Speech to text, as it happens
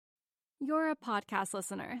You're a podcast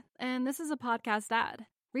listener, and this is a podcast ad.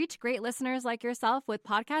 Reach great listeners like yourself with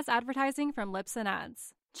podcast advertising from Libsyn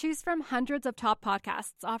Ads. Choose from hundreds of top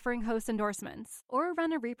podcasts offering host endorsements, or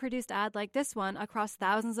run a reproduced ad like this one across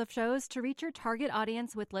thousands of shows to reach your target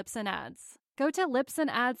audience with Libsyn Ads. Go to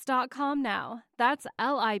libsynads.com now. That's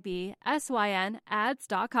LIBSYN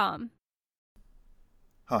ads.com.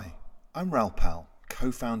 Hi, I'm Raoul Pal,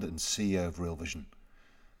 co-founder and CEO of Real Vision.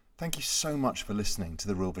 Thank you so much for listening to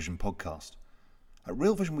the Real Vision podcast. At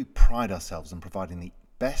Real Vision, we pride ourselves on providing the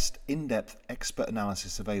best in-depth expert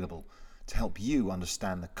analysis available to help you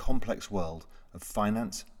understand the complex world of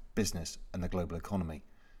finance, business, and the global economy.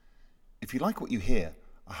 If you like what you hear,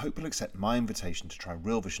 I hope you'll accept my invitation to try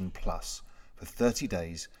Real Vision Plus for 30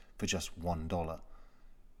 days for just $1.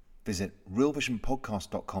 Visit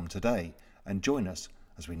realvisionpodcast.com today and join us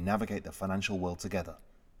as we navigate the financial world together.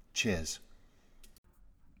 Cheers.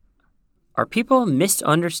 Are people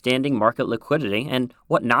misunderstanding market liquidity, and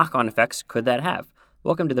what knock-on effects could that have?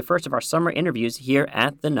 Welcome to the first of our summer interviews here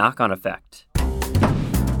at The Knock-On Effect.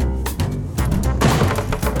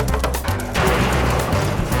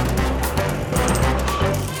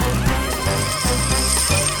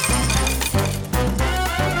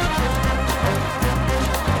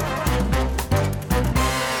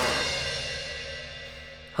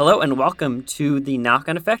 Hello and welcome to The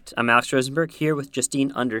Knock-On Effect. I'm Alex Rosenberg here with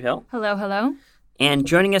Justine Underhill. Hello, hello. And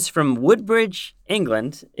joining us from Woodbridge,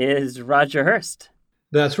 England is Roger Hurst.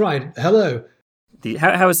 That's right. Hello.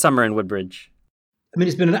 How is summer in Woodbridge? I mean,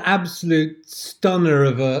 it's been an absolute stunner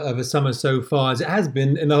of a summer so far, as it has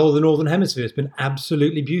been in the whole of the Northern Hemisphere. It's been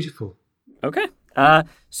absolutely beautiful. Okay.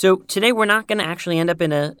 So today we're not going to actually end up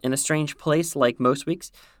in a strange place like most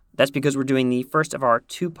weeks. That's because we're doing the first of our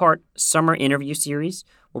two-part summer interview series,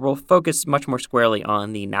 where we'll focus much more squarely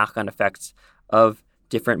on the knock-on effects of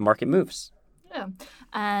different market moves. Yeah.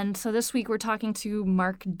 And so this week we're talking to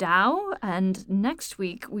Mark Dow, and next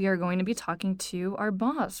week we are going to be talking to our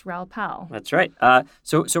boss, Raoul Pal. That's right.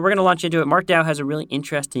 So we're going to launch into it. Mark Dow has a really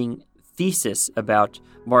interesting thesis about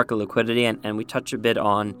market liquidity, and we touch a bit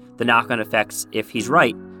on the knock-on effects if he's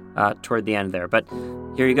right toward the end there. But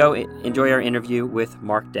here you go. Enjoy our interview with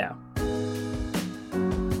Mark Dow.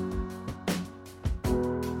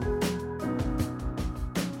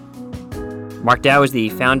 Mark Dow is the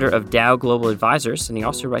founder of Dow Global Advisors, and he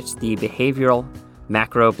also writes the Behavioral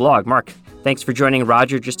Macro blog. Mark, thanks for joining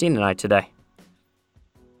Roger, Justine, and I today.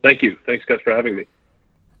 Thank you. Thanks, guys, for having me.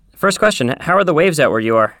 First question, how are the waves out where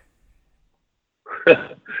you are?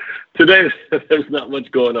 Today, there's not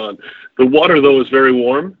much going on. The water, though, is very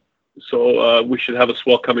warm, so we should have a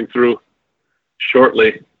swell coming through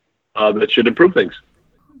shortly that should improve things.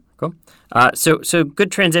 Cool. So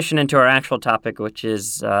good transition into our actual topic, which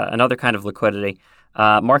is another kind of liquidity,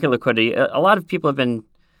 market liquidity. A lot of people have been,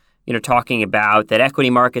 talking about that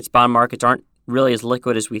equity markets, bond markets aren't really as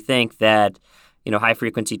liquid as we think, that, high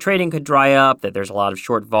frequency trading could dry up, that there's a lot of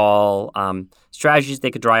short vol strategies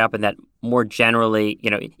they could dry up, and that more generally,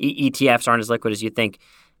 ETFs aren't as liquid as you think.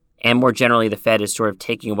 And more generally, the Fed is sort of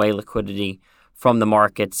taking away liquidity from the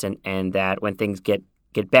markets, and that when things get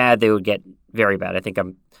bad, they would get very bad. I think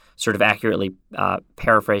I'm sort of accurately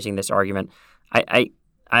paraphrasing this argument.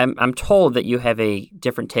 I'm told that you have a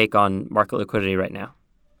different take on market liquidity right now.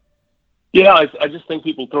 Yeah, I just think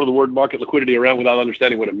people throw the word market liquidity around without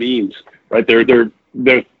understanding what it means, right?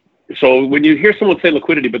 So when you hear someone say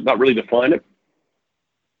liquidity but not really define it,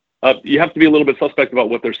 you have to be a little bit suspect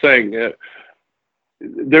about what they're saying.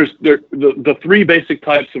 The three basic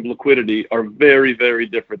types of liquidity are very, very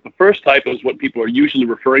different. The first type is what people are usually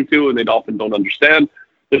referring to, and they often don't understand.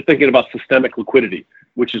 They're thinking about systemic liquidity,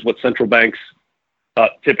 which is what central banks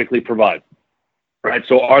typically provide, right?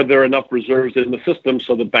 So are there enough reserves in the system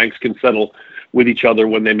so that banks can settle with each other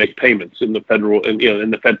when they make payments in the federal,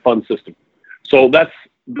 in the Fed fund system? So that's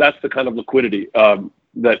the kind of liquidity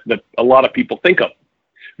that a lot of people think of.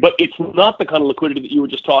 But it's not the kind of liquidity that you were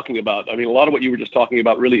just talking about. I mean, a lot of what you were just talking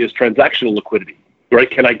about really is transactional liquidity, right?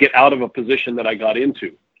 Can I get out of a position that I got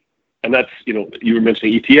into? And that's, you were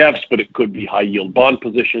mentioning ETFs, but it could be high yield bond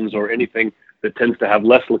positions or anything that tends to have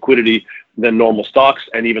less liquidity than normal stocks,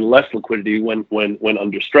 and even less liquidity when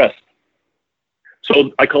under stress.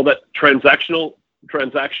 So I call that transactional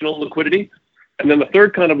liquidity. And then the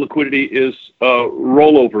third kind of liquidity is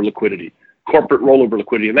rollover liquidity, corporate rollover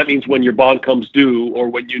liquidity. And that means when your bond comes due or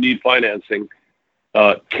when you need financing,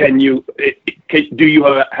 do you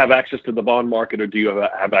have access to the bond market, or do you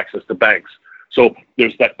have access to banks? So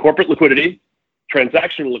there's that corporate liquidity,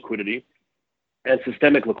 transactional liquidity, and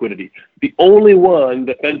systemic liquidity. The only one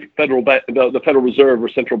that the Federal Reserve or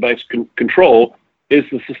central banks can control is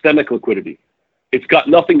the systemic liquidity. it's got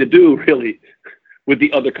nothing to do really with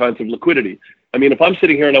the other kinds of liquidity. I mean, if I'm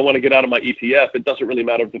sitting here and I want to get out of my ETF, it doesn't really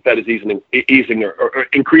matter if the Fed is easing or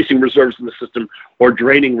increasing reserves in the system or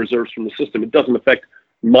draining reserves from the system. It doesn't affect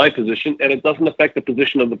my position, and it doesn't affect the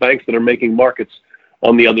position of the banks that are making markets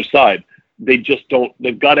on the other side. They just don't,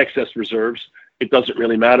 they've got excess reserves. It doesn't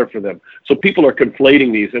really matter for them. So people are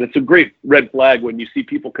conflating these, and it's a great red flag when you see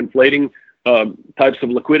people conflating types of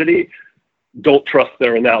liquidity. Don't trust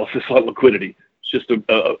their analysis on liquidity. It's just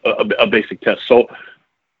a basic test. So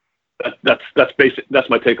that's basic. That's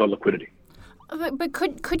my take on liquidity. But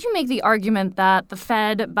could you make the argument that the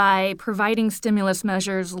Fed, by providing stimulus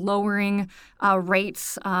measures, lowering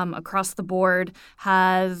rates across the board,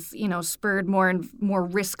 has spurred more and more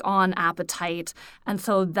risk-on appetite, and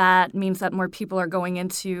so that means that more people are going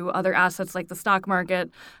into other assets like the stock market,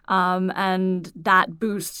 and that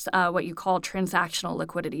boosts what you call transactional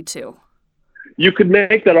liquidity too? You could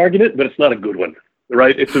make that argument, but it's not a good one.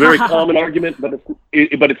 Right? It's a very common argument, but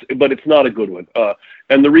it's not a good one.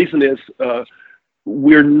 And the reason is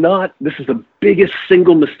we're not. This is the biggest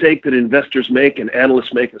single mistake that investors make, and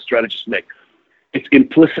analysts make, and strategists make. It's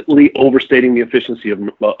implicitly overstating the efficiency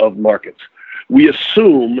of markets. We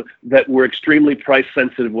assume that we're extremely price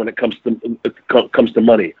sensitive when it comes to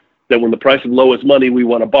money. That when the price of low is money, we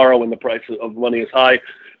want to borrow. When the price of money is high,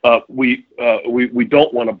 we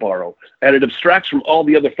don't want to borrow, and it abstracts from all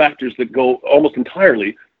the other factors that go almost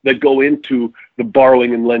entirely into the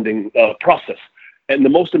borrowing and lending process. And the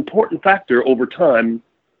most important factor over time,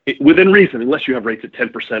 within reason, unless you have rates at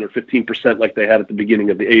 10% or 15% like they had at the beginning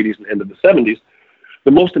of the 80s and end of the 70s,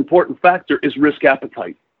 the most important factor is risk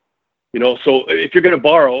appetite. So if you're going to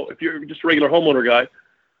borrow, if you're just a regular homeowner guy,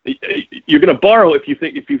 you're going to borrow if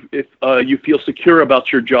you feel secure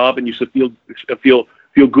about your job and you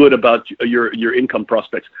feel good about your income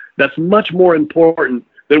prospects. That's much more important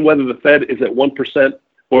than whether the Fed is at 1%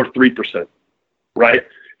 or 3%, right?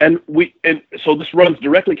 And so this runs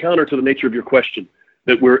directly counter to the nature of your question,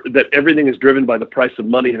 that everything is driven by the price of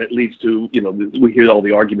money, and it leads to, we hear all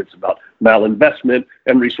the arguments about malinvestment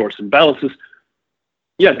and resource imbalances.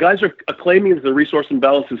 Yeah, guys are claiming that the resource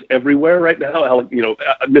imbalances everywhere right now,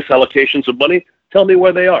 misallocations of money. Tell me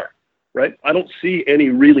where they are, right? I don't see any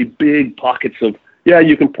really big pockets of,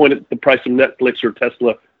 you can point at the price of Netflix or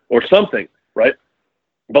Tesla or something, right?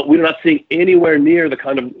 But we're not seeing anywhere near the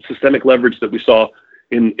kind of systemic leverage that we saw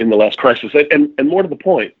in the last crisis. And more to the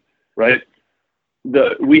point, right?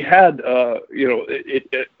 We had,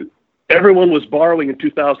 everyone was borrowing in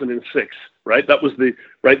 2006, right? That was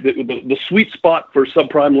the sweet spot for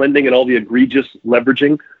subprime lending, and all the egregious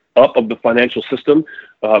leveraging up of the financial system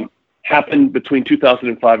happened between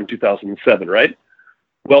 2005 and 2007, right?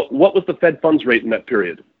 Well, what was the Fed funds rate in that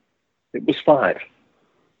period? It was 5.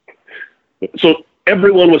 So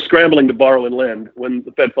everyone was scrambling to borrow and lend when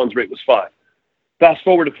the Fed funds rate was 5. Fast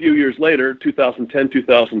forward a few years later, 2010,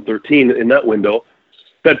 2013, in that window,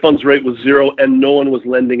 Fed funds rate was 0, and no one was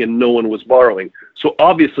lending and no one was borrowing. So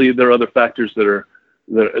obviously there are other factors that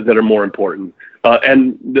are more important.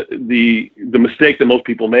 And the mistake that most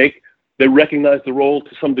people make, they recognize the role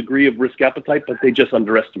to some degree of risk appetite, but they just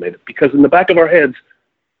underestimate it. Because in the back of our heads,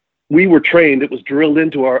 we were trained, it was drilled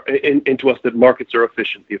into us that markets are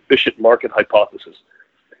efficient, the efficient market hypothesis.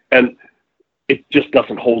 And it just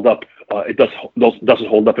doesn't hold up. It doesn't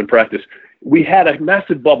hold up in practice. We had a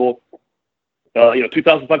massive bubble,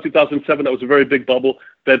 2005, 2007, that was a very big bubble.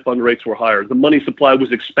 Fed fund rates were higher. The money supply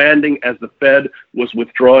was expanding as the Fed was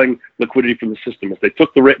withdrawing liquidity from the system. As they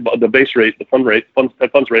took the base rate, the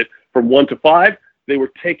Fed funds rate from 1 to 5, they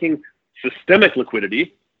were taking systemic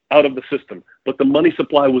liquidity out of the system. But the money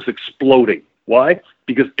supply was exploding. Why?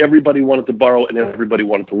 Because everybody wanted to borrow and everybody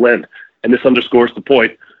wanted to lend. And this underscores the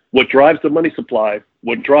point. What drives the money supply,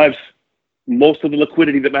 what drives most of the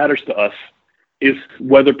liquidity that matters to us, is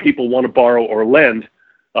whether people want to borrow or lend,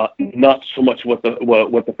 not so much what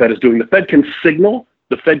the Fed is doing. The Fed can signal,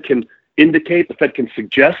 the Fed can indicate, the Fed can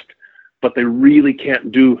suggest, but they really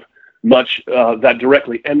can't do much that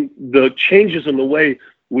directly. And the changes in the way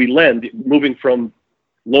we lend, moving from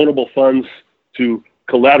loanable funds to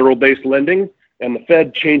collateral-based lending, and the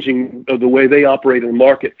Fed changing the way they operate in the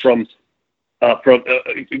market from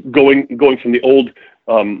going from the old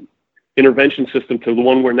intervention system to the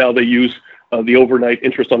one where now they use the overnight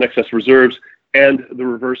interest on excess reserves and the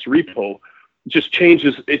reverse repo, just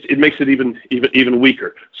changes. It makes it even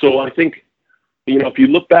weaker. So I think, if you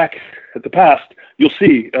look back at the past, you'll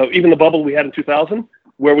see even the bubble we had in 2000,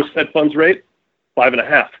 where was Fed funds rate?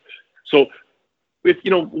 5.5. So if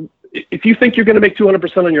you think you're going to make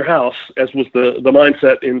 200% on your house, as was the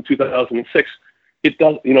mindset in 2006, it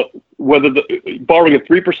does, whether the borrowing at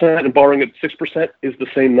 3% and borrowing at 6% is the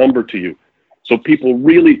same number to you. So people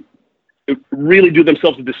really do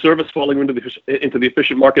themselves a disservice falling into the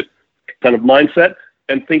efficient market kind of mindset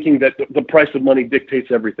and thinking that the price of money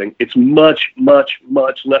dictates everything. It's much, much,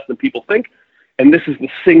 much less than people think. And this is the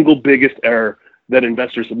single biggest error that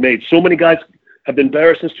investors have made. So many guys have been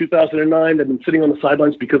bearish since 2009. They've been sitting on the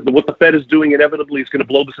sidelines because what the Fed is doing inevitably is going to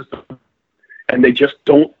blow the system. And they just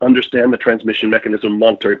don't understand the transmission mechanism of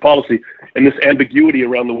monetary policy. And this ambiguity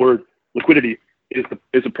around the word liquidity is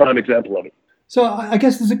a prime example of it. So I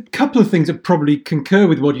guess there's a couple of things that probably concur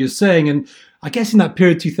with what you're saying. And I guess in that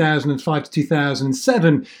period, 2005 to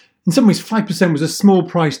 2007, in some ways, 5% was a small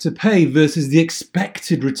price to pay versus the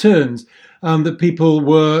expected returns that people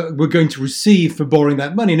were going to receive for borrowing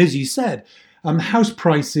that money. And as you said, house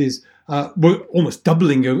prices were almost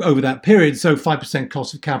doubling over that period. So 5%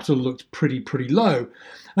 cost of capital looked pretty low. And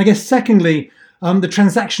I guess secondly, the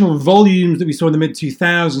transactional volumes that we saw in the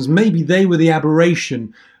mid-2000s, maybe they were the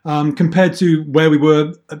aberration compared to where we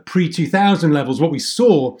were at pre-2000 levels. What we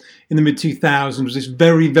saw in the mid-2000s was this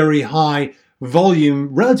very, very high volume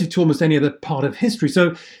relative to almost any other part of history.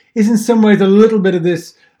 So is in some ways a little bit of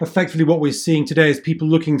this effectively what we're seeing today is people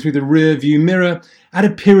looking through the rear view mirror at a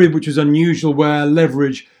period which was unusual where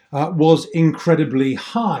leverage was incredibly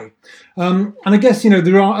high. And I guess,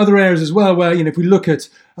 there are other areas as well where, if we look at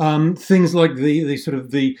things like the sort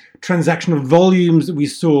of the transactional volumes that we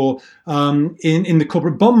saw in the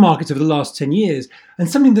corporate bond markets over the last 10 years, and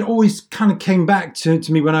something that always kind of came back to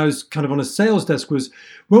me when I was kind of on a sales desk was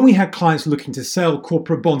when we had clients looking to sell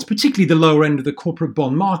corporate bonds, particularly the lower end of the corporate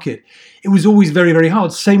bond market, it was always very, very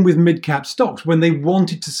hard. Same with mid-cap stocks. When they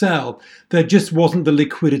wanted to sell, there just wasn't the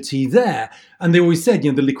liquidity there. And they always said,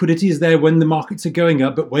 the liquidity is there when the markets are going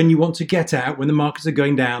up, but when you want to get out, when the markets are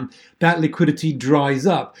going down, that liquidity dries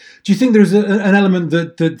up. Do you think there's an element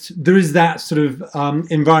that there is that sort of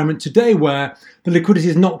environment today where the liquidity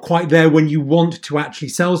is not quite there when you want to actually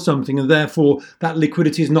sell something, and therefore that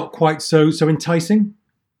liquidity is not quite so enticing?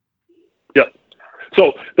 Yeah.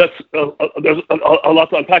 So that's there's a lot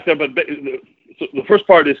to unpack there, but the first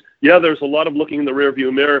part is, there's a lot of looking in the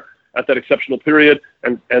rearview mirror at that exceptional period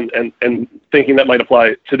and thinking that might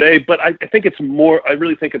apply today. But I think it's more. I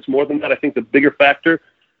really think it's more than that. I think the bigger factor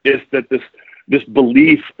is that this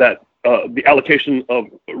belief that the allocation of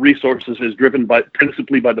resources is driven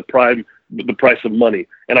principally by the price of money.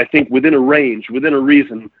 And I think within a range, within a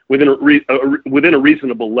reasonable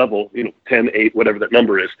level, 10, 8, whatever that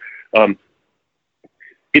number is,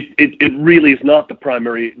 it really is not the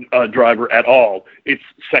primary driver at all. It's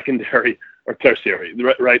secondary or tertiary,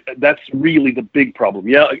 right? That's really the big problem.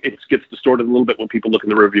 It gets distorted a little bit when people look in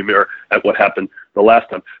the rearview mirror at what happened the last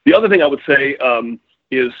time. The other thing I would say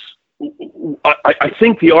is I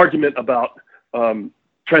think the argument about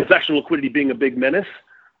transactional liquidity being a big menace,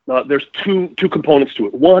 there's two components to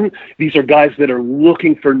it. One, these are guys that are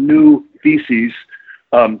looking for new theses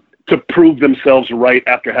to prove themselves right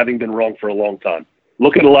after having been wrong for a long time.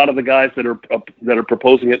 Look at a lot of the guys that are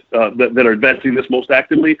proposing it, that are advancing this most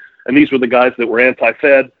actively, and these were the guys that were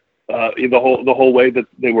anti-Fed the whole way, that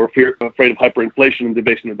they were afraid of hyperinflation and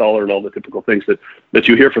debasing the dollar and all the typical things that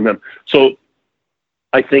you hear from them. So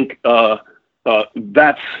I think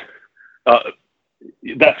that's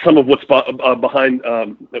some of what's behind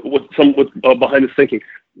behind this thinking.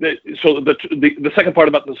 So the second part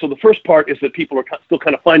about this. So the first part is that people are still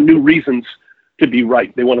kind of find new reasons to be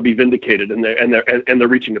right. They want to be vindicated, and they're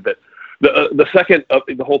reaching a bit. The second,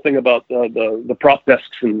 the whole thing about the prop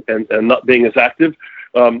desks and not being as active.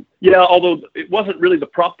 Although it wasn't really the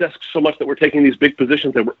prop desks so much that were taking these big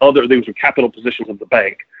positions, these were capital positions of the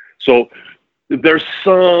bank. So there's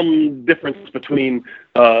some difference between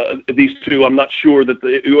these two. I'm not sure that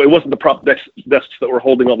it wasn't the prop desks that were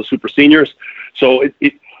holding all the super seniors. So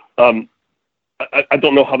I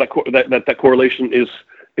don't know how that correlation is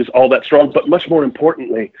all that strong. But much more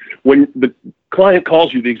importantly, when the client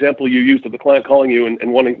calls you, the example you used of the client calling you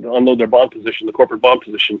and wanting to unload their bond position, the corporate bond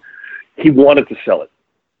position, he wanted to sell it.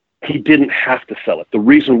 He didn't have to sell it. The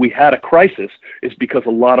reason we had a crisis is because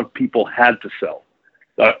a lot of people had to sell.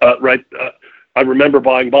 Right? I remember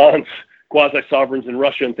buying bonds, quasi-sovereigns in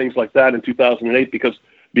Russia and things like that in 2008 because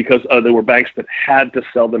there were banks that had to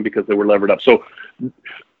sell them because they were levered up. So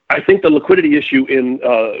I think the liquidity issue in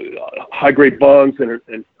high-grade bonds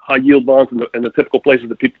and high-yield bonds and the typical places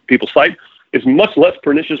that people cite is much less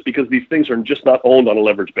pernicious because these things are just not owned on a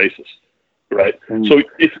leveraged basis, right? Mm. So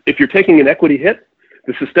if you're taking an equity hit,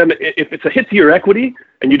 if it's a hit to your equity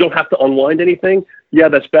and you don't have to unwind anything,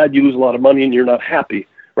 that's bad. You lose a lot of money and you're not happy,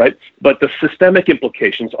 right? But the systemic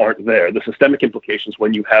implications aren't there. The systemic implications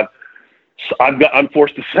when you have So I'm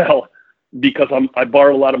forced to sell because I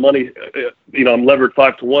borrowed a lot of money. I'm levered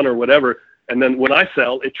 5 to 1 or whatever. And then when I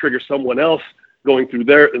sell, it triggers someone else going through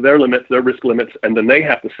their limits, their risk limits, and then they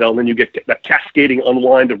have to sell. And then you get that cascading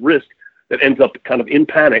unwind of risk that ends up kind of in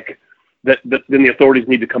panic that then the authorities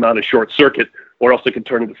need to come out and short circuit, or else it can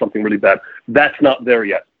turn into something really bad. That's not there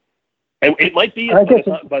yet. And it might be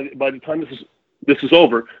by the time this is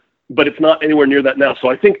over, but it's not anywhere near that now. So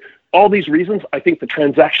I think all these reasons, I think the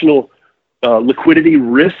transactional liquidity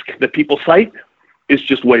risk that people cite is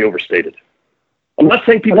just way overstated. I'm not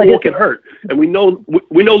saying people won't get hurt, and we know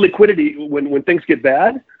liquidity when things get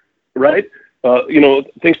bad, right?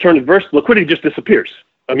 Things turn adverse. Liquidity just disappears.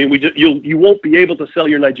 I mean, you won't be able to sell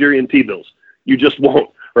your Nigerian T-bills. You just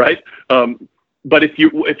won't, right? But if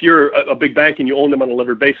you're a big bank and you own them on a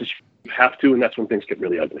levered basis, you have to, and that's when things get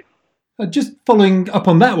really ugly. Just following up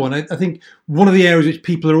on that one, I think one of the areas which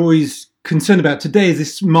people are always concerned about today is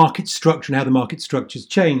this market structure and how the market structure's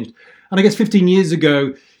changed. And I guess 15 years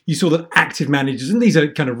ago, you saw that active managers, and these are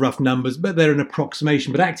kind of rough numbers, but they're an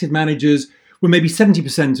approximation, but active managers were maybe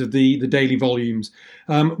 70% of the daily volumes.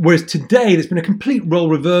 Whereas today, there's been a complete role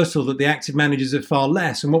reversal that the active managers are far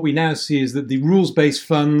less. And what we now see is that the rules-based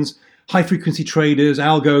funds, high-frequency traders,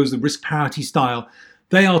 algos, the risk parity style,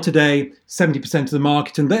 they are today 70% of the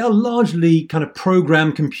market, and they are largely kind of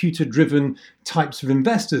program, computer-driven types of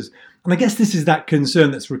investors. And I guess this is that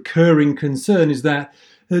concern, that's recurring concern, is that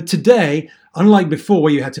today, unlike before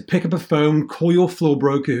where you had to pick up a phone, call your floor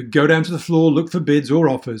broker, go down to the floor, look for bids or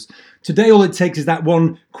offers, today all it takes is that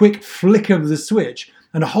one quick flick of the switch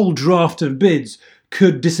and a whole draft of bids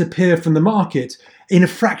could disappear from the market in a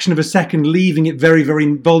fraction of a second, leaving it very,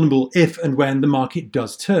 very vulnerable if and when the market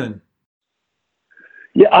does turn.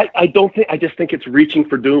 Yeah, I just think it's reaching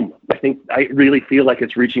for doom. I really feel like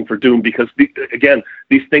it's reaching for doom because again,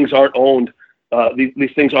 these things aren't owned.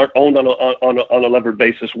 These things aren't owned on a levered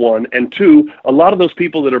basis, one. And two, a lot of those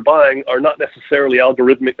people that are buying are not necessarily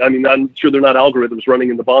algorithmic. I mean, I'm sure they're not algorithms running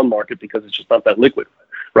in the bond market because it's just not that liquid,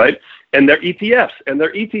 right? And they're ETFs,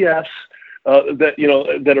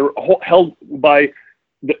 that are held by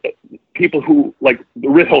the people who, like the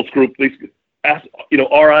Ritholtz Group, these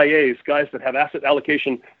RIAs, guys that have asset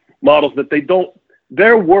allocation models that they don't.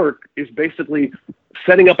 Their work is basically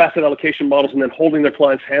setting up asset allocation models and then holding their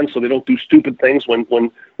clients' hands so they don't do stupid things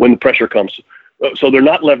when the pressure comes. So they're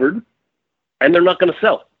not levered, and they're not going to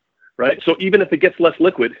sell, right? So even if it gets less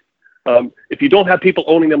liquid, if you don't have people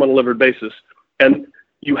owning them on a levered basis, and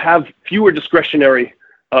you have fewer discretionary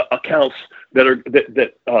accounts that are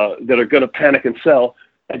going to panic and sell,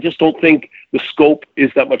 I just don't think the scope is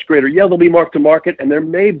that much greater. Yeah, they'll be mark to market, and there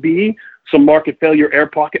may be some market failure, air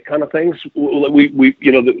pocket kind of things. That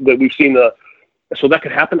we've seen. So that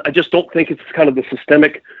could happen. I just don't think it's kind of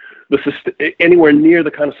anywhere near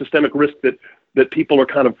the kind of systemic risk that people are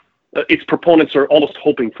kind of its proponents are almost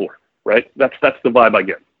hoping for. Right? That's the vibe I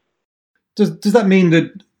get. Does that mean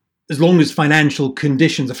that as long as financial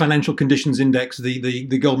conditions, the financial conditions index,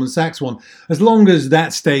 the Goldman Sachs one, as long as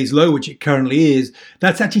that stays low, which it currently is,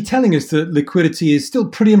 that's actually telling us that liquidity is still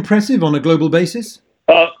pretty impressive on a global basis?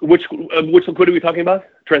 Which liquidity are we talking about?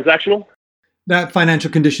 Transactional? That financial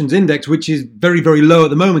conditions index, which is very, very low at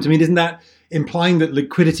the moment. I mean, isn't that implying that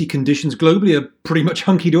liquidity conditions globally are pretty much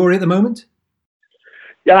hunky-dory at the moment?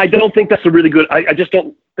 Yeah, I don't think that's a really good. I just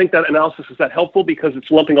don't think that analysis is that helpful because it's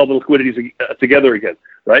lumping all the liquidities together again,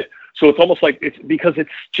 right? So it's almost like it's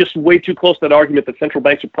just way too close to that argument that central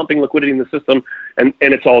banks are pumping liquidity in the system and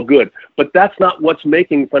it's all good. But that's not what's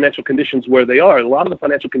making financial conditions where they are. A lot of the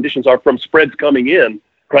financial conditions are from spreads coming in,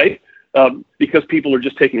 right? Because people are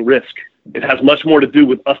just taking risk. It has much more to do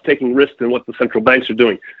with us taking risk than what the central banks are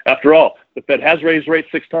doing. After all, the Fed has raised rates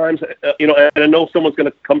 6 times, and I know someone's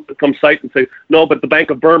going to come cite and say, no, but the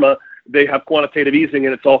Bank of Burma, they have quantitative easing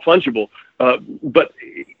and it's all fungible. And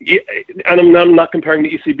I'm not comparing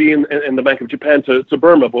the ECB and the Bank of Japan to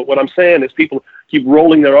Burma, but what I'm saying is people keep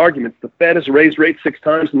rolling their arguments. The Fed has raised rates 6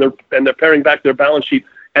 times and they're paring back their balance sheet,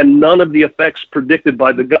 and none of the effects predicted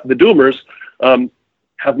by the doomers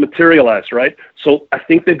have materialized, right? So I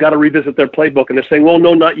think they've got to revisit their playbook, and they're saying, well,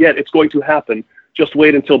 no, not yet. It's going to happen. Just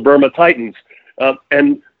wait until Burma tightens.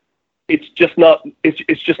 And it's just not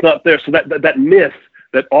there. So that myth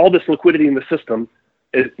that all this liquidity in the system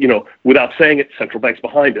is, without saying it, central banks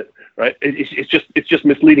behind it, right? It's just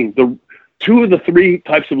misleading. The 2 of the 3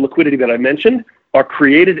 types of liquidity that I mentioned are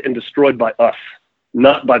created and destroyed by us,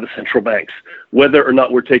 not by the central banks, whether or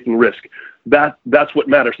not we're taking risk. That's what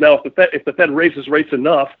matters. Now, if the Fed raises rates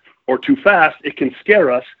enough or too fast, it can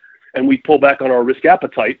scare us, and we pull back on our risk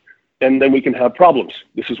appetite, and then we can have problems.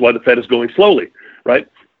 This is why the Fed is going slowly, right?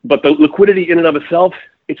 But the liquidity in and of itself,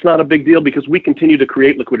 it's not a big deal because we continue to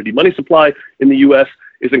create liquidity. Money supply in the U.S.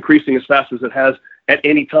 is increasing as fast as it has at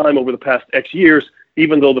any time over the past X years,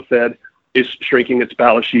 even though the Fed is shrinking its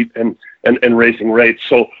balance sheet and raising rates.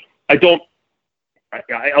 So I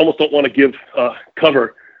almost don't want to give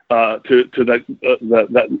cover to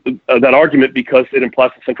that argument, because it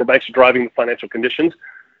implies that central banks are driving the financial conditions,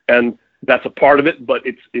 and that's a part of it, but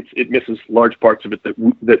it misses large parts of it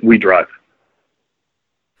that we drive.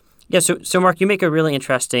 Yeah, so Mark, you make a really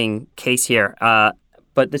interesting case here,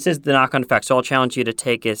 but this is the knock-on effect. So I'll challenge you to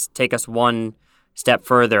take us one step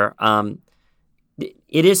further.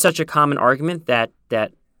 It is such a common argument that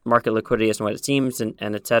market liquidity isn't what it seems, and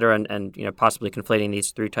et cetera, and possibly conflating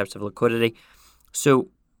these three types of liquidity. So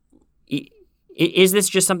is this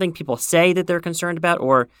just something people say that they're concerned about,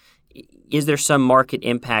 or is there some market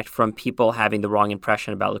impact from people having the wrong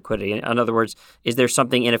impression about liquidity? In other words, is there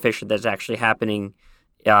something inefficient that's actually happening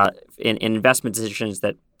in investment decisions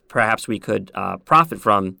that perhaps we could profit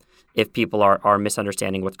from if people are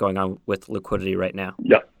misunderstanding what's going on with liquidity right now?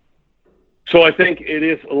 Yeah. So I think it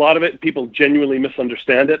is a lot of it. People genuinely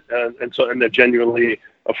misunderstand it, and they're genuinely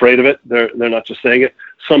afraid of it. They're not just saying it.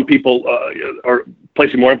 Some people are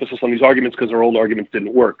placing more emphasis on these arguments because their old arguments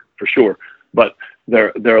didn't work, for sure. But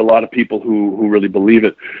there are a lot of people who really believe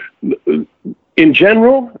it. In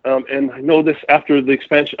general, and I know this after the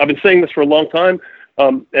expansion, I've been saying this for a long time,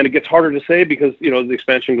 and it gets harder to say because the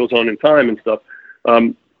expansion goes on in time and stuff.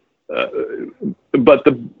 But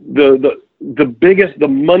the biggest, the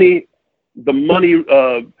money's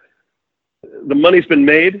been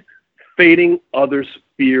made fading others'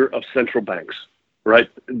 fear of central banks, right?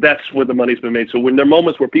 That's where the money's been made. So when there are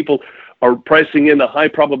moments where people are pricing in a high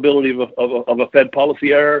probability of a Fed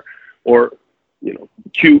policy error, or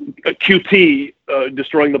QT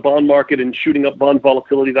destroying the bond market and shooting up bond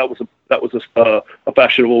volatility, that was a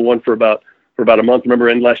fashionable one for about a month. Remember,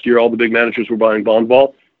 in last year, all the big managers were buying bond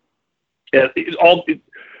vol. And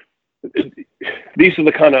these are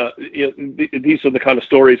the kind of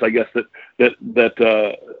stories, I guess, that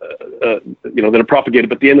are propagated.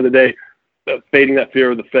 But at the end of the day, fading that fear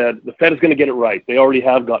of the Fed is going to get it right. They already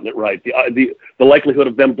have gotten it right. The likelihood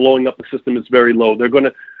of them blowing up the system is very low.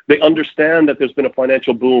 They understand that there's been a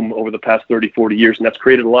financial boom over the past 30, 40 years, and that's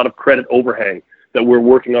created a lot of credit overhang that we're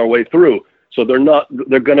working our way through. So they're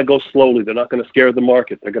going to go slowly. They're not going to scare the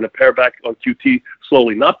market. They're going to pare back on QT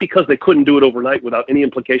slowly, not because they couldn't do it overnight without any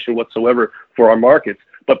implication whatsoever for our markets,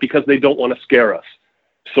 but because they don't want to scare us.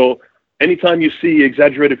 So anytime you see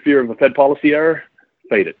exaggerated fear of a Fed policy error,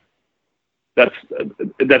 fade it. That's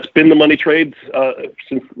been the money trades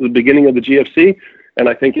since the beginning of the GFC, and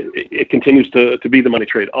I think it continues to be the money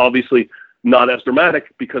trade. Obviously, not as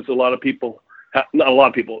dramatic because some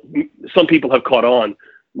people have caught on.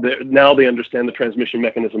 Now they understand the transmission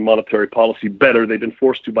mechanism, monetary policy better. They've been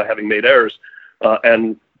forced to by having made errors,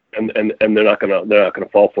 and they're not gonna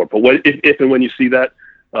fall for it. But if and when you see that,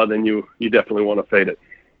 then you definitely want to fade it.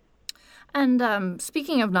 And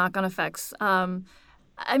speaking of knock-on effects,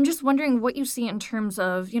 I'm just wondering what you see in terms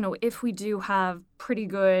of, if we do have pretty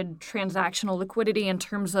good transactional liquidity in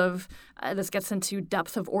terms of, this gets into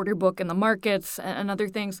depth of order book in the markets and other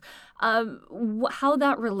things, how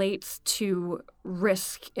that relates to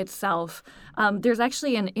risk itself. There's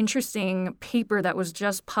actually an interesting paper that was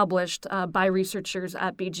just published by researchers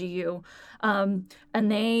at BGU,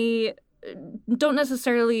 and they don't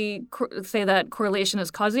necessarily say that correlation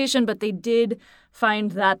is causation, but they did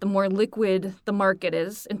find that the more liquid the market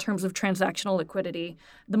is in terms of transactional liquidity,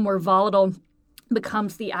 the more volatile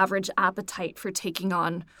becomes the average appetite for taking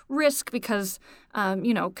on risk because,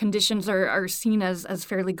 conditions are seen as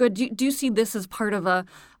fairly good. Do you see this as part of a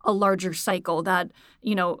larger cycle that,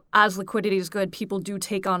 as liquidity is good, people do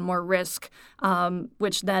take on more risk,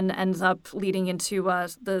 which then ends up leading into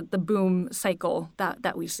the boom cycle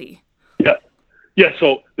that we see? Yeah.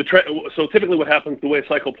 So typically, what happens, the way a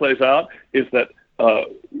cycle plays out, is that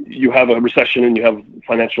you have a recession and you have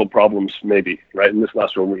financial problems, maybe, right? In this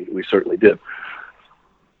last one, we certainly did.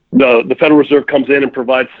 The Federal Reserve comes in and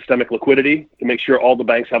provides systemic liquidity to make sure all the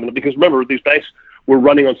banks have it. Because remember, these banks were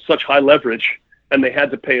running on such high leverage, and they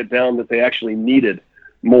had to pay it down that they actually needed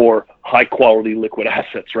more high-quality liquid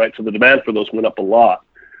assets, right? So the demand for those went up a lot.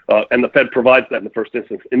 And the Fed provides that in the first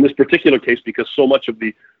instance. In this particular case, because so much of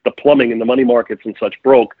the plumbing in the money markets and such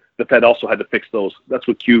broke, the Fed also had to fix those. That's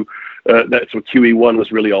what QE1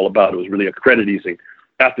 was really all about. It was really a credit easing.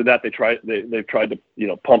 After that, they've tried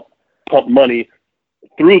to pump money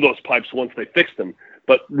through those pipes once they fixed them.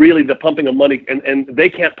 But really, the pumping of money, and they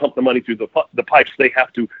can't pump the money through the pipes. They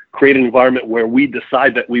have to create an environment where we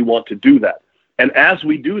decide that we want to do that. And as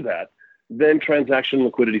we do that, then transaction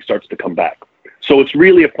liquidity starts to come back. So it's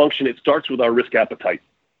really a function. It starts with our risk appetite.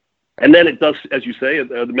 And then it does, as you say,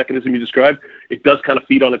 the mechanism you described, it does kind of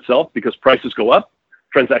feed on itself because prices go up,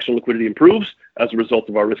 transactional liquidity improves as a result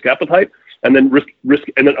of our risk appetite. And then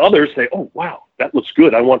and then others say, oh, wow, that looks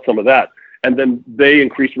good. I want some of that. And then they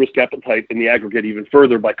increase risk appetite in the aggregate even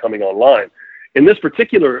further by coming online. In this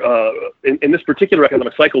particular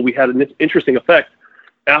economic cycle, we had an interesting effect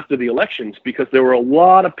after the elections because there were a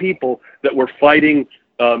lot of people that were fighting.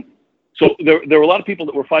 So there were a lot of people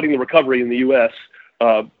that were fighting the recovery in the U.S.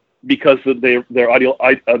 Because of their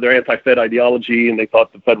anti-Fed ideology, and they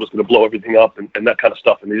thought the Fed was going to blow everything up and that kind of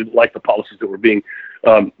stuff, and they didn't like the policies that were being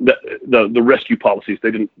the rescue policies.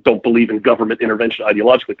 They don't believe in government intervention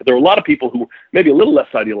ideologically. But there were a lot of people who maybe a little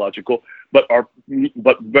less ideological, but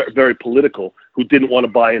very political, who didn't want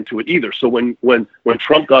to buy into it either. So when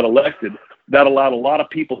Trump got elected, that allowed a lot of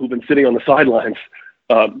people who've been sitting on the sidelines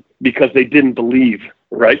because they didn't believe,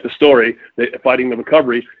 right, the story, fighting the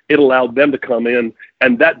recovery, it allowed them to come in,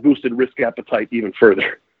 and that boosted risk appetite even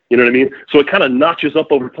further. You know what I mean? So it kind of notches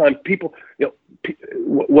up over time. People,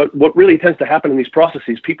 what really tends to happen in these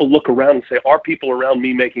processes, people look around and say, are people around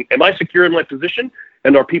me am I secure in my position?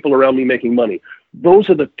 And are people around me making money? Those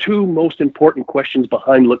are the two most important questions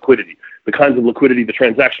behind liquidity, the kinds of liquidity, the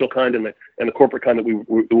transactional kind and the corporate kind that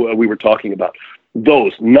we were talking about.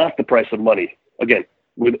 Those, not the price of money. Again,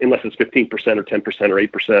 unless it's 15% or 10% or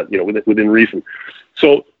 8%, within reason.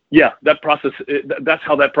 So yeah, that process, that's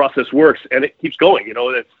how that process works. And it keeps going,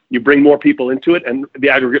 you bring more people into it and the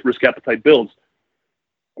aggregate risk appetite builds.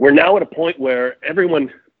 We're now at a point where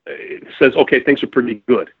everyone says, okay, things are pretty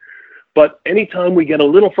good. But anytime we get a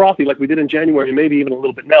little frothy, like we did in January, and maybe even a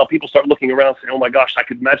little bit now, people start looking around and saying, oh my gosh, I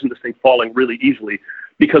could imagine this thing falling really easily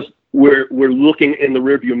because we're looking in the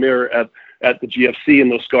rearview mirror at the GFC,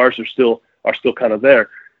 and those scars are still kind of there.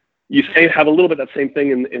 You have a little bit of that same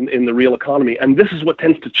thing in the real economy, and this is what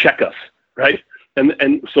tends to check us, right?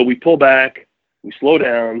 And so we pull back, we slow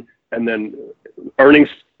down, and then earnings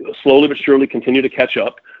slowly but surely continue to catch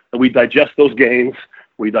up, and we digest those gains,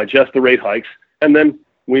 we digest the rate hikes, and then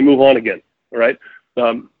we move on again, right?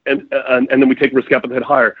 And then we take risk appetite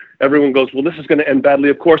higher. Everyone goes, well, this is going to end badly.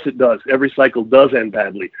 Of course it does. Every cycle does end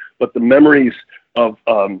badly, but the memories of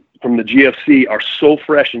from the GFC are so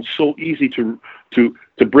fresh and so easy to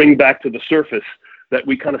bring back to the surface that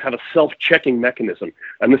we kind of have a self-checking mechanism.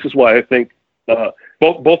 And this is why I think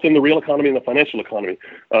both in the real economy and the financial economy,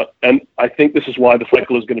 and I think this is why the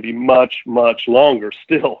cycle is going to be much, much longer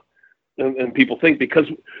still than people think, because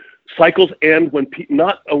cycles end when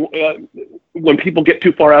people get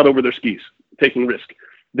too far out over their skis, taking risk.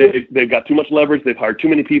 They've got too much leverage. They've hired too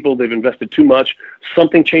many people. They've invested too much.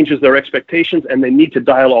 Something changes their expectations, and they need to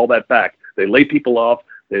dial all that back. They lay people off.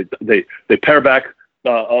 They pare back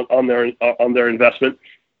on their investment,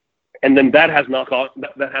 and then that has knock-on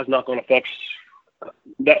effects.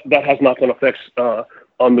 That has knock-on effects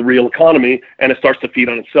on the real economy, and it starts to feed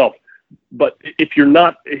on itself. But if you're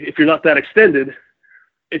not that extended,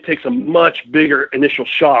 it takes a much bigger initial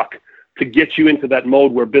shock to get you into that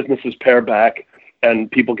mode where businesses pare back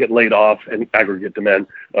and people get laid off and aggregate demand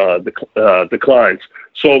declines.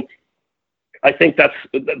 So I think that's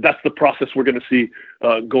the process we're going to see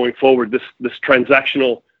going forward. This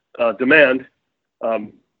transactional demand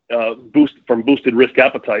boosted risk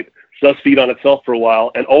appetite does feed on itself for a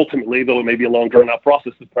while, and ultimately, though it may be a long drawn out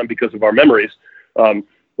process this time because of our memories,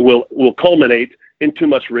 will culminate in too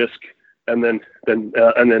much risk. And then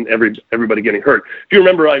everybody getting hurt. If you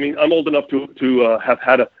remember, I mean, I'm old enough to have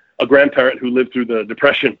had a grandparent who lived through the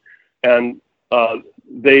Depression, and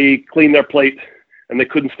they cleaned their plate, and they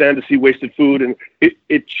couldn't stand to see wasted food, and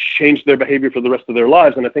it changed their behavior for the rest of their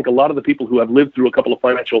lives. And I think a lot of the people who have lived through a couple of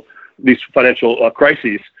financial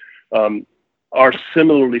crises are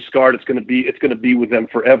similarly scarred. It's going to be with them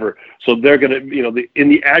forever. So they're going to, in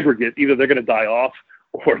the aggregate, either they're going to die off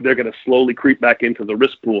or they're going to slowly creep back into the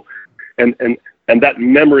risk pool. And that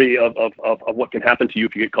memory of what can happen to you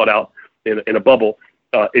if you get caught out in a bubble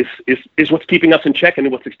is what's keeping us in check,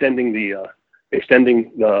 and what's extending the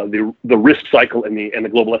risk cycle and the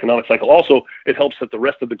global economic cycle. Also, it helps that the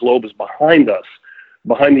rest of the globe is behind us,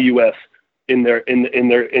 behind the U.S. in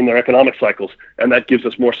their economic cycles, and that gives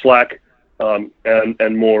us more slack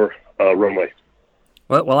and more runway.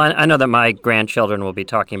 Well, I know that my grandchildren will be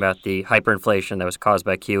talking about the hyperinflation that was caused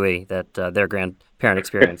by QE that their grandparent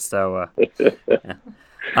experienced. So, yeah.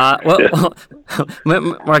 Mark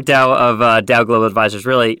Dow of Dow Global Advisors,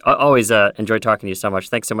 really always enjoy talking to you so much.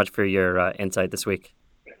 Thanks so much for your insight this week.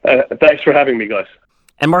 Thanks for having me, guys.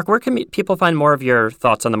 And Mark, where can people find more of your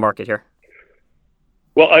thoughts on the market here?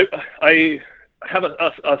 Well, I have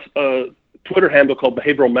a Twitter handle called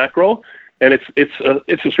Behavioral Macro. and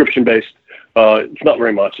it's subscription based. It's not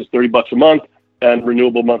very much. It's $30 a month and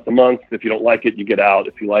renewable month to month. If you don't like it, you get out.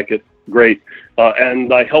 If you like it, great.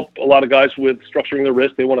 And I help a lot of guys with structuring their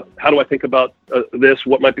risk. They want to, how do I think about this?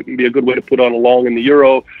 What might be a good way to put on a long in the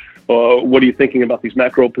euro? What are you thinking about these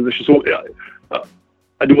macro positions? So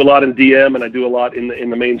I do a lot in DM and I do a lot in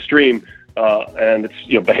the mainstream. And it's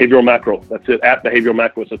behavioral macro. That's it. At behavioral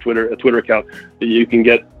macro. It's a Twitter account. You can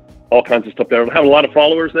get all kinds of stuff there. I have a lot of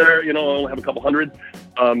followers there. I only have a couple hundred.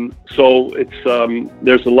 So it's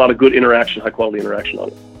there's a lot of good interaction, high quality interaction on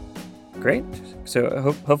it. Great.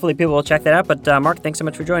 So hopefully people will check that out. But Mark, thanks so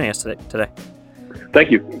much for joining us today.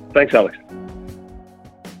 Thank you. Thanks, Alex.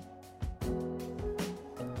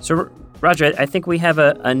 So Roger, I think we have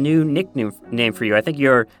a new nickname for you. I think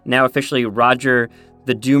you're now officially Roger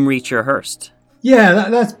the Doom Reacher Hurst. Yeah,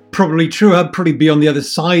 that's probably true. I'd probably be on the other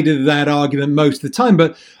side of that argument most of the time.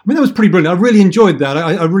 But, that was pretty brilliant. I really enjoyed that.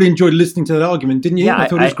 I really enjoyed listening to that argument, didn't you? Yeah, I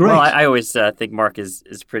thought it was great. Well, I always think Mark is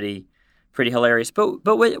pretty hilarious. But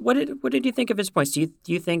what did you think of his points? Do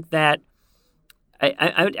you think that...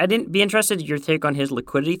 I didn't be interested in your take on his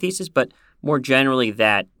liquidity thesis, but more generally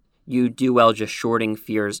that you do well just shorting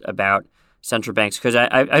fears about central banks? Because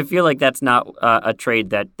I feel like that's not a trade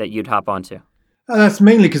that you'd hop onto. That's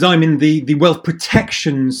mainly because I'm in the wealth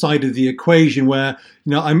protection side of the equation, where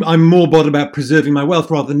I'm more bothered about preserving my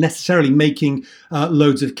wealth rather than necessarily making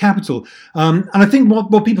loads of capital. And I think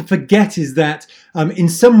what people forget is that in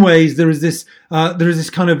some ways there is this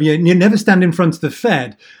kind of you never stand in front of the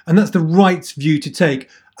Fed, and that's the right view to take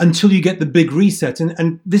until you get the big reset.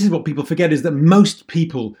 And this is what people forget, is that most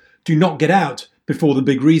people do not get out before the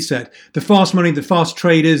big reset. The fast money, the fast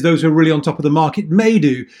traders, those who are really on top of the market may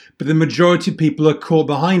do, but the majority of people are caught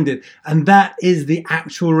behind it. And that is the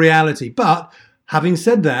actual reality. But having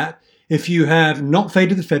said that, if you have not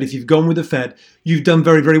faded the Fed, if you've gone with the Fed, you've done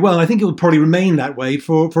very, very well. And I think it will probably remain that way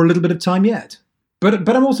for a little bit of time yet. But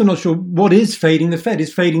I'm also not sure what is fading the Fed.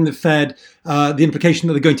 Is fading the Fed the implication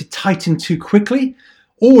that they're going to tighten too quickly?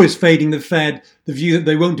 Or is fading the Fed the view that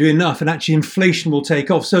they won't do enough and actually inflation will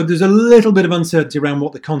take off? So there's a little bit of uncertainty around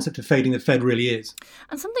what the concept of fading the Fed really is.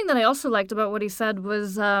 And something that I also liked about what he said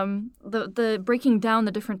was the breaking down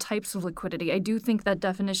the different types of liquidity. I do think that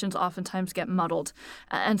definitions oftentimes get muddled.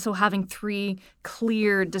 And so having three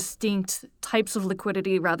clear, distinct types of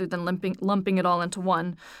liquidity rather than lumping it all into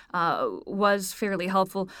one was fairly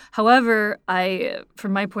helpful. However,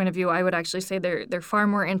 from my point of view, I would actually say they're far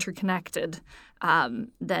more interconnected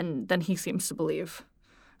than he seems to believe.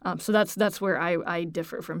 So that's where I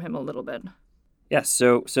differ from him a little bit. Yes.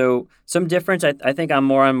 So some difference. I think I'm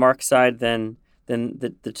more on Mark's side than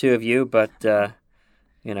the two of you. But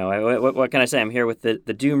what can I say? I'm here with the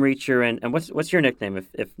Doom Reacher, and what's your nickname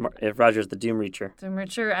if Roger's the Doom Reacher? Doom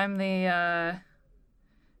Reacher. I'm the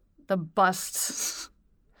bust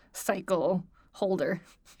cycle holder.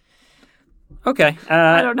 Okay.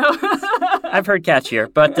 I don't know. I've heard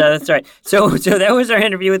catchier, but that's all right. So that was our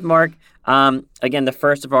interview with Mark. Again, the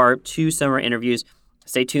first of our 2 summer interviews.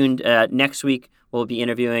 Stay tuned. Next week, we'll be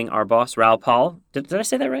interviewing our boss, Raoul Pal. Did I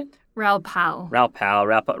say that right? Raoul Pal. Raoul Pal.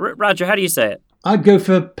 Roger, how do you say it? I'd go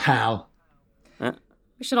for Pal. We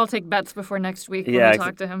should all take bets before next week when we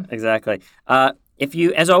talk to him. Exactly. If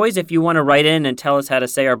you want to write in and tell us how to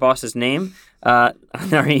say our boss's name, our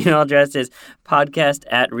email address is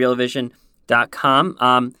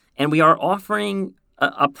podcast@realvision.com. And we are offering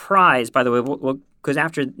a prize, by the way, because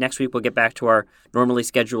after next week we'll get back to our normally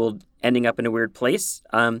scheduled ending up in a weird place.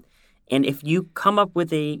 And if you come up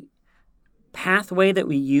with a pathway that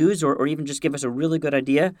we use or even just give us a really good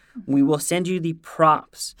idea, we will send you the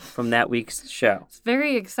props from that week's show. It's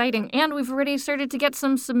very exciting. And we've already started to get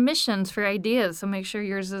some submissions for ideas, so make sure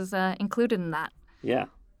yours is included in that. Yeah.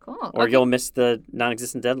 Cool. Or you'll miss the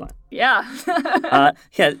non-existent deadline. Yeah.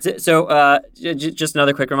 So just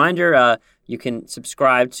another quick reminder, you can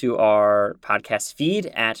subscribe to our podcast feed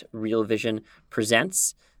at Real Vision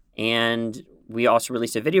Presents. And we also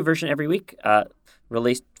release a video version every week,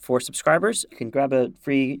 released for subscribers. You can grab a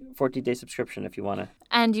free 14-day subscription if you want to.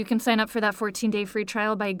 And you can sign up for that 14-day free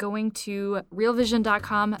trial by going to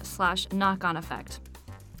realvision.com/knock-on-effect.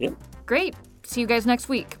 Yep. Great. See you guys next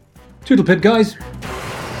week. Toodle pip, guys.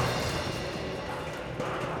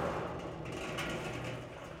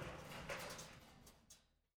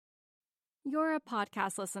 You're a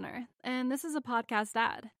podcast listener, and this is a podcast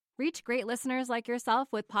ad. Reach great listeners like yourself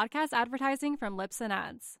with podcast advertising from Libsyn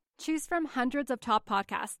Ads. Choose from hundreds of top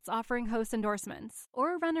podcasts offering host endorsements,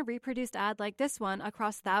 or run a reproduced ad like this one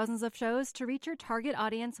across thousands of shows to reach your target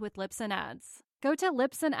audience with Libsyn Ads. Go to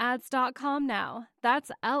libsynads.com now.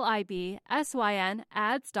 That's LIBSYN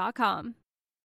ads.com.